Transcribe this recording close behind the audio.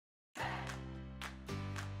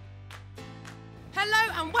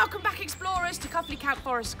Hello and welcome back explorers to Cuffley Camp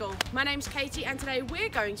Forest School. My name's Katie and today we're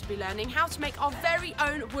going to be learning how to make our very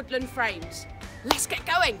own woodland frames. Let's get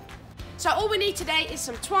going! So all we need today is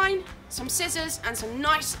some twine, some scissors and some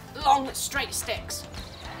nice long straight sticks.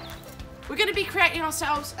 We're going to be creating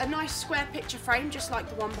ourselves a nice square picture frame just like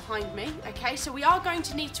the one behind me. Okay, so we are going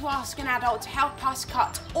to need to ask an adult to help us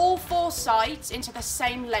cut all four sides into the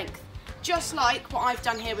same length, just like what I've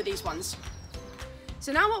done here with these ones.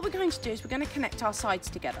 So now what we're going to do is we're going to connect our sides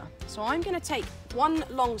together. So I'm going to take one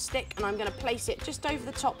long stick and I'm going to place it just over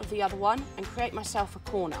the top of the other one and create myself a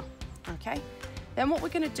corner. Okay, then what we're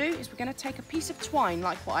going to do is we're going to take a piece of twine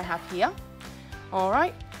like what I have here. All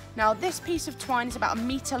right, now this piece of twine is about 1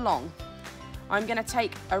 meter long. I'm going to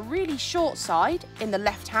take a really short side in the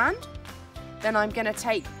left hand, then I'm going to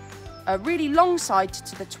take a really long side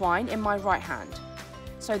to the twine in my right hand.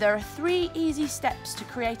 So there are 3 easy steps to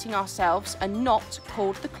creating ourselves a knot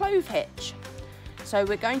called the clove hitch. So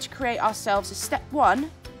we're going to create ourselves as step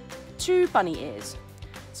 1, 2 bunny ears.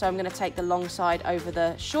 So I'm going to take the long side over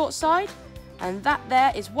the short side, and that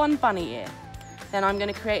there is 1 bunny ear. Then I'm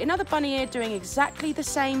going to create another bunny ear doing exactly the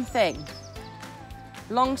same thing.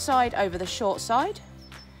 Long side over the short side.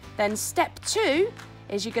 Then step 2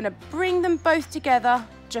 is you're going to bring them both together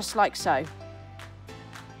just like so.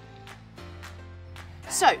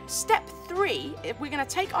 So step 3, we're going to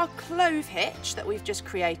take our clove hitch that we've just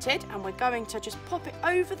created and we're going to just pop it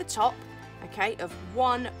over the top, okay, of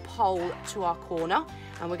 1 pole to our corner,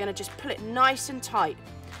 and we're going to just pull it nice and tight.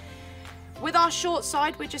 With our short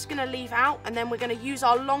side we're just going to leave out, and then we're going to use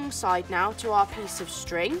our long side now to our piece of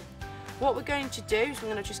string. What we're going to do is we're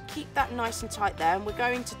going to just keep that nice and tight there, and we're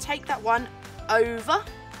going to take that one over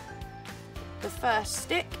the first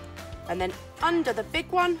stick and then under the big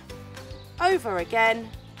one, over again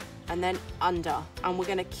and then under, and we're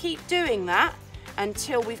going to keep doing that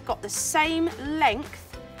until we've got the same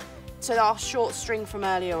length to our short string from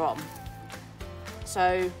earlier on.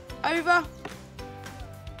 So over,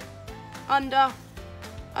 under,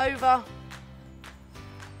 over,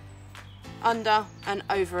 under and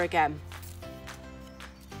over again.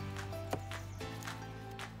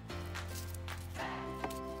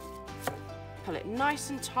 Pull it nice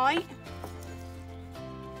and tight.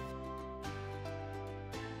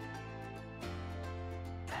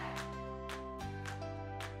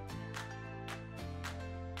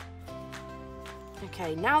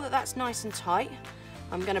 Okay, now that that's nice and tight,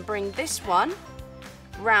 I'm going to bring this one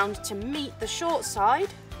round to meet the short side,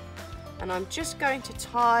 and I'm just going to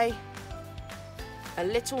tie a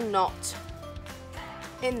little knot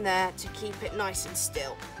in there to keep it nice and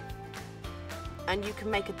still. And you can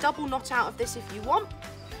make a double knot out of this if you want,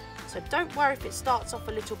 so don't worry if it starts off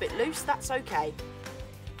a little bit loose, that's okay.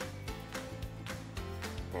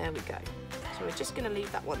 There we go. So we're just going to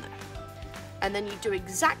leave that one there. And then you do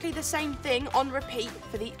exactly the same thing on repeat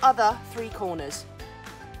for the other 3 corners.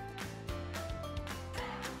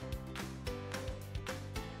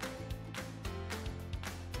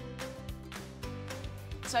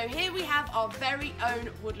 So here we have our very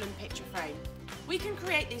own woodland picture frame. We can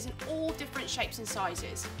create these in all different shapes and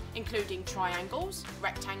sizes, including triangles,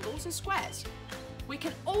 rectangles and squares. We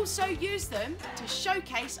can also use them to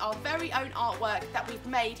showcase our very own artwork that we've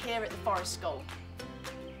made here at the Forest School.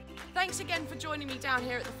 Thanks again for joining me down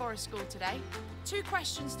here at the Forest School today. 2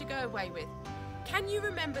 questions to go away with. Can you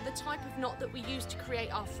remember the type of knot that we used to create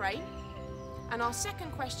our frame? And our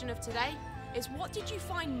second question of today is, what did you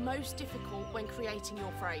find most difficult when creating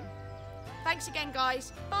your frame? Thanks again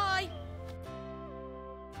guys, bye!